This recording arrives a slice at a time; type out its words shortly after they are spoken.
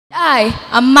I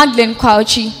am Magdalene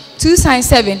Kwauchi,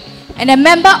 297, and a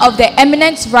member of the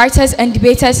Eminent Writers and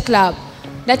Debaters Club.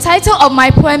 The title of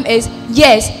my poem is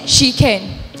Yes, She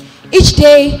Can. Each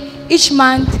day, each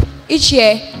month, each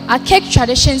year, archaic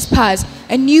traditions pass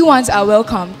and new ones are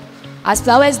welcomed. As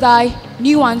flowers die,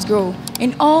 new ones grow.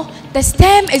 In all, the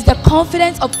stem is the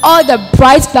confidence of all the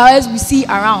bright flowers we see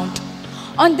around.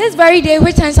 On this very day,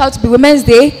 which turns out to be Women's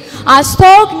Day, our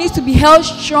stalk needs to be held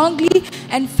strongly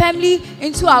and firmly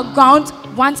into our ground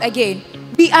once again.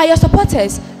 We are your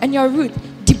supporters and your root,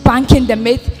 debunking the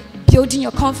myth, building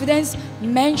your confidence,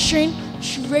 mentoring,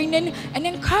 training, and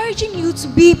encouraging you to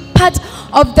be part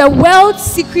of the world's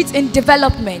secret in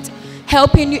development.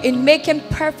 Helping you in making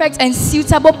perfect and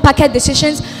suitable packet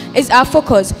decisions is our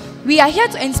focus. We are here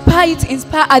to inspire you to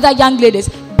inspire other young ladies.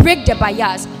 Break the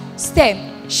bias.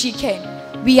 STEM, she can.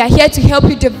 We are here to help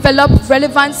you develop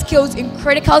relevant skills in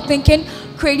critical thinking,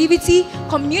 creativity,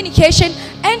 communication,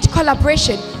 and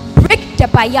collaboration. Break the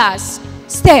bias.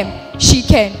 STEM, she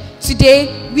can.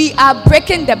 Today, we are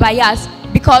breaking the bias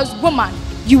because, woman,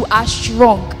 you are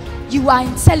strong, you are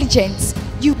intelligent,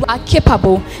 you are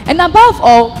capable, and above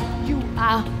all, you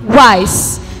are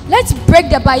wise. Let's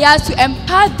break the bias to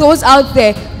empower those out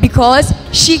there because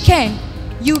she can,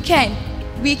 you can,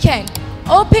 we can.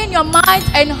 Open your mind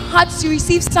and heart to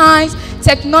receive science,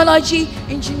 technology,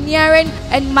 engineering,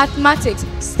 and mathematics.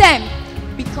 STEM,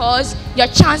 because your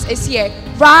chance is here,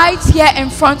 right here in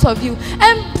front of you.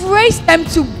 Embrace them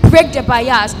to break the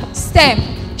bias.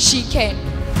 STEM, she can.